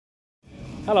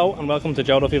Hello and welcome to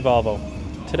Joe Duffy Volvo.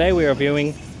 Today we are viewing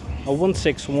a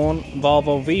 161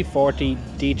 Volvo V40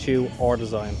 D2 R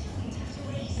design.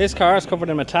 This car is covered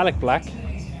in metallic black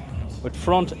with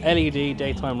front LED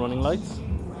daytime running lights,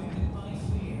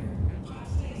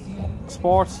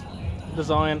 sports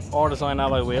design R design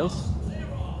alloy wheels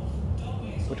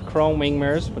with chrome wing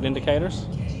mirrors with indicators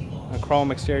and chrome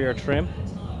exterior trim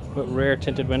with rear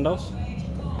tinted windows.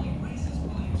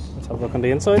 Let's have a look on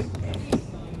the inside.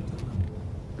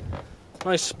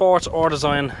 Nice sports R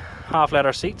design half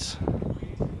leather seats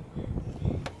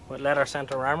with leather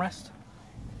center armrest.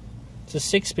 It's a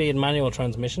 6-speed manual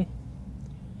transmission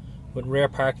with rear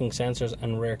parking sensors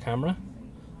and rear camera,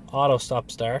 auto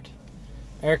stop start,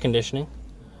 air conditioning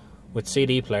with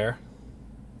CD player,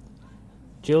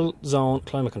 dual zone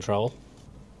climate control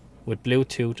with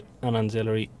Bluetooth and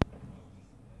auxiliary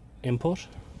input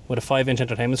with a 5-inch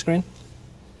entertainment screen,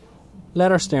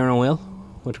 leather steering wheel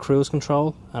with cruise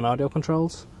control and audio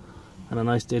controls, and a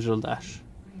nice digital dash.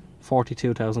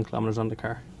 42,000 kilometers on the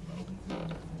car.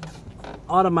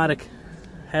 Automatic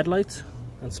headlights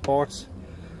and sports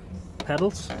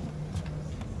pedals.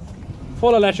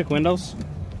 Full electric windows,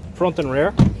 front and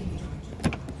rear.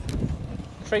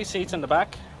 3 seats in the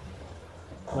back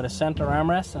with a center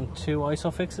armrest and 2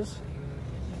 isofixes.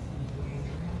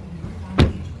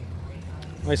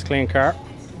 Nice clean car.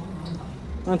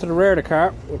 Onto the rear of the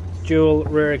car with dual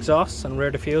rear exhausts and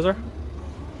rear diffuser.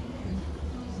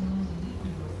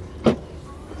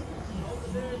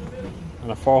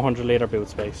 And a 400 litre boot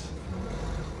space.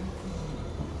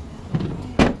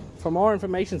 For more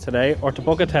information today or to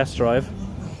book a test drive,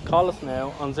 call us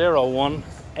now on 01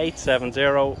 870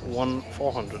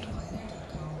 1400.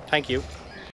 Thank you.